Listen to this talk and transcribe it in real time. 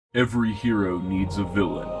Every hero needs a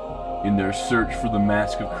villain. In their search for the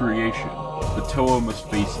mask of creation, the Toa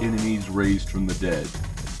must face enemies raised from the dead.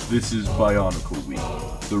 This is Bionicle Week,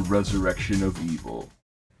 the resurrection of evil.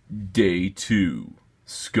 Day 2,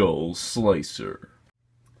 Skull Slicer.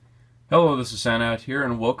 Hello, this is Sanout here,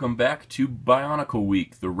 and welcome back to Bionicle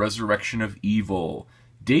Week, the resurrection of evil.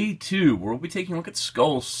 Day 2, where we'll be taking a look at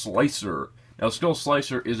Skull Slicer. Now, Skull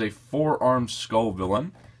Slicer is a 4-armed skull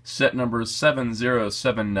villain. Set number is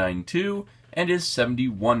 70792 and is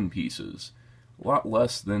 71 pieces. A lot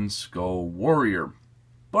less than Skull Warrior.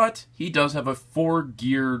 But he does have a 4-armed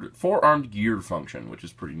geared function, which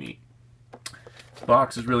is pretty neat. The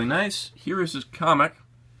box is really nice. Here is his comic,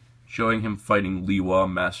 showing him fighting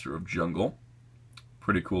Liwa, Master of Jungle.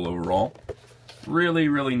 Pretty cool overall. Really,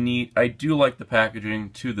 really neat. I do like the packaging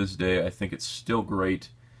to this day. I think it's still great,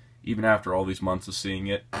 even after all these months of seeing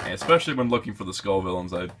it, especially when looking for the Skull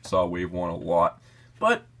villains. I saw Wave 1 a lot.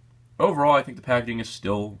 But overall, I think the packaging is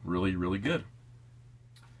still really, really good.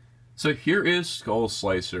 So here is Skull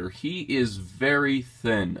Slicer. He is very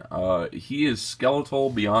thin. He is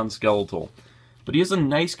skeletal beyond skeletal. But he has a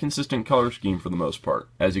nice, consistent color scheme for the most part.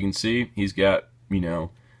 As you can see, he's got,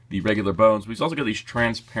 the regular bones, but he's also got these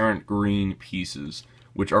transparent green pieces,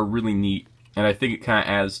 which are really neat. And I think it kind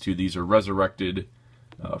of adds to these are resurrected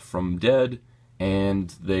from dead,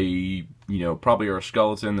 and they, probably are a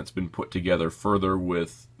skeleton that's been put together further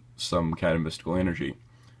with some kind of mystical energy.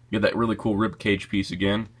 You get that really cool rib cage piece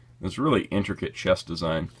again. This really intricate chest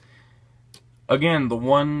design. Again, the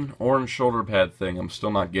one orange shoulder pad thing I'm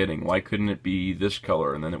still not getting. Why couldn't it be this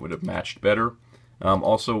color and then it would have matched better?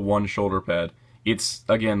 Also, one shoulder pad. It's,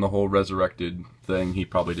 again, the whole resurrected thing. He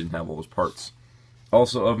probably didn't have all those parts.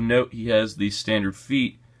 Also, of note, he has these standard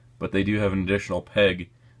feet, but they do have an additional peg,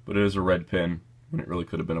 but it is a red pin, when it really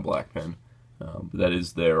could have been a black pin. But that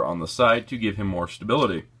is there on the side to give him more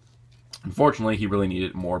stability. Unfortunately, he really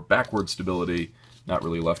needed more backward stability, not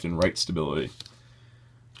really left and right stability.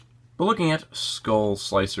 But looking at Skull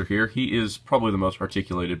Slicer here, he is probably the most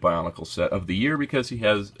articulated Bionicle set of the year because he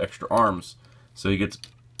has extra arms. So he gets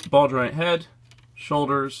ball joint head,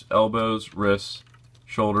 shoulders, elbows, wrists,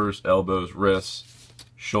 shoulders, elbows, wrists,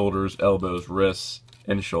 shoulders, elbows, wrists,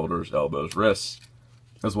 and shoulders, elbows, wrists,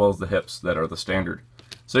 as well as the hips that are the standard.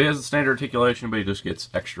 So he has the standard articulation, but he just gets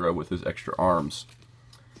extra with his extra arms.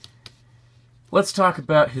 Let's talk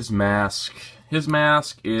about his mask. His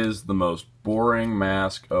mask is the most boring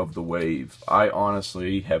mask of the wave. I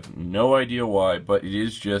honestly have no idea why, but it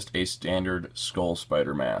is just a standard Skull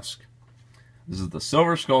Spider mask. This is the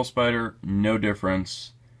Silver Skull Spider, no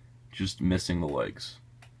difference, just missing the legs.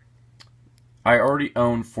 I already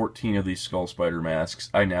own 14 of these Skull Spider masks.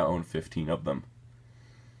 I now own 15 of them.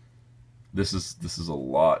 This is a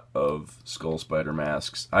lot of Skull Spider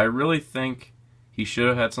masks. I really think he should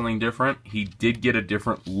have had something different. He did get a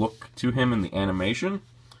different look to him in the animation.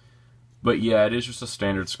 But yeah, it is just a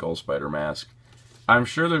standard Skull Spider mask. I'm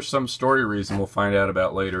sure there's some story reason we'll find out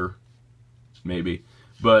about later. Maybe.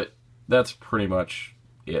 But that's pretty much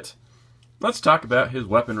it. Let's talk about his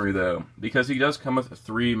weaponry, though, because he does come with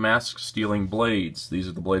 3 mask-stealing blades. These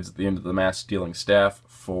are the blades at the end of the mask-stealing staff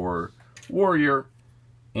for Warrior,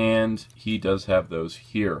 and he does have those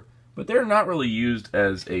here. But they're not really used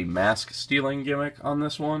as a mask-stealing gimmick on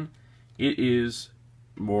this one. It is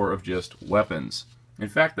more of just weapons. In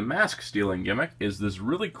fact, the mask-stealing gimmick is this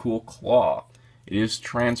really cool claw. It is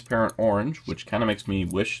transparent orange, which kind of makes me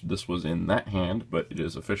wish this was in that hand, but it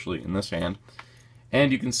is officially in this hand.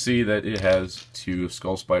 And you can see that it has 2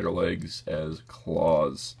 Skull Spider legs as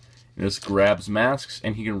claws. And this grabs masks,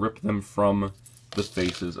 and he can rip them from the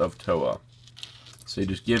faces of Toa. So you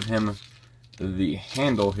just give him the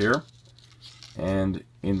handle here, and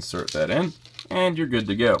insert that in, and you're good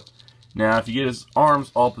to go. Now, if you get his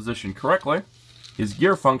arms all positioned correctly, his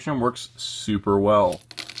gear function works super well.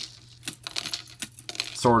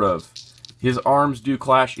 Sort of. His arms do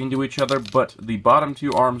clash into each other, but the bottom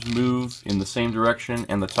 2 arms move in the same direction,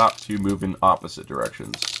 and the top 2 move in opposite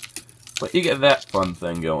directions. But you get that fun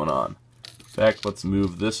thing going on. In fact, let's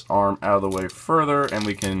move this arm out of the way further, and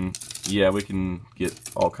we can get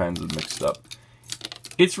all kinds of mixed up.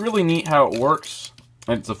 It's really neat how it works,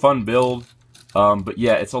 and it's a fun build, but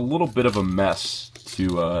yeah, it's a little bit of a mess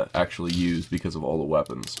to actually use because of all the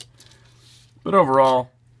weapons. But overall,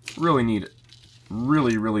 really neat.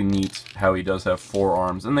 Really, really neat how he does have 4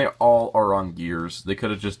 arms, and they all are on gears. They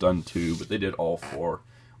could have just done 2, but they did all 4,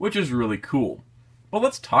 which is really cool. But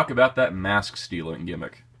let's talk about that mask-stealing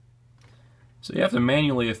gimmick. So you have to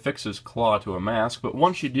manually affix his claw to a mask, but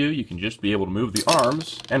once you do, you can just be able to move the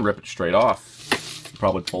arms and rip it straight off.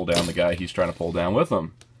 Probably pull down the guy he's trying to pull down with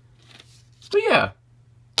him. But yeah,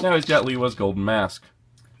 Now he's got Leewa's golden mask.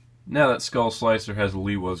 Now that Skull Slicer has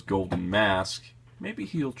Leewa's golden mask, maybe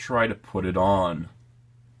he'll try to put it on.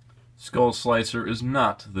 Skull Slicer is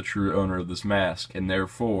not the true owner of this mask, and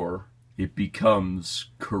therefore, it becomes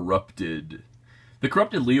corrupted. The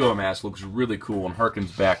corrupted Leewa mask looks really cool and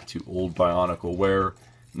harkens back to old Bionicle, where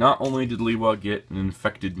not only did Leewa get an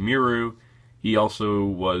infected Miru, he also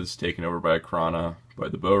was taken over by a Krana, by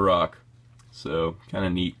the Bohrok. So, kind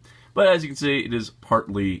of neat. But as you can see, it is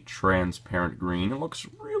partly transparent green. It looks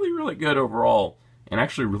really, really good overall, and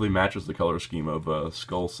actually really matches the color scheme of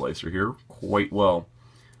Skull Slicer here quite well.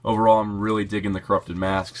 Overall, I'm really digging the corrupted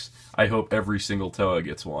masks. I hope every single Toa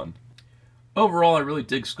gets one. Overall, I really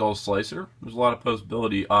dig Skull Slicer. There's a lot of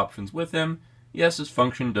posability options with him. Yes, his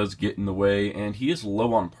function does get in the way, and he is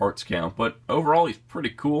low on parts count, but overall he's pretty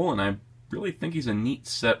cool, and I really think he's a neat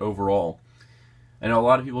set overall. I know a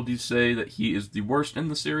lot of people do say that he is the worst in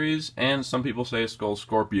the series, and some people say Skull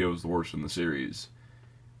Scorpio is the worst in the series.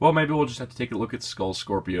 Well, maybe we'll just have to take a look at Skull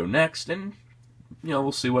Scorpio next, and,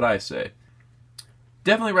 we'll see what I say.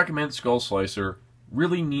 Definitely recommend Skull Slicer.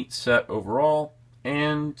 Really neat set overall,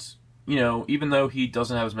 and, even though he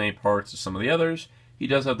doesn't have as many parts as some of the others, he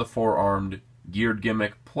does have the four-armed geared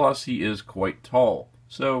gimmick, plus he is quite tall.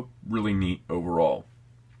 So, really neat overall.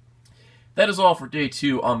 That is all for Day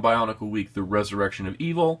 2 on Bionicle Week, the Resurrection of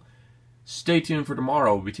Evil. Stay tuned for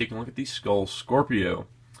tomorrow. We'll be taking a look at the Skull Scorpio.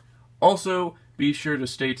 Also, be sure to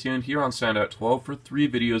stay tuned here on SoundOut 12 for 3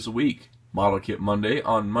 videos a week. Model Kit Monday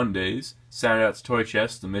on Mondays, SoundOut's Toy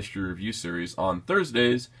Chest, the Mystery Review Series on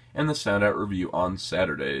Thursdays, and the SoundOut Review on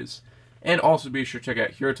Saturdays. And also be sure to check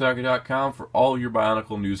out HeroTalker.com for all your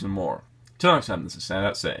Bionicle news and more. Till next time, this is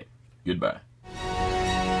SoundOut saying goodbye.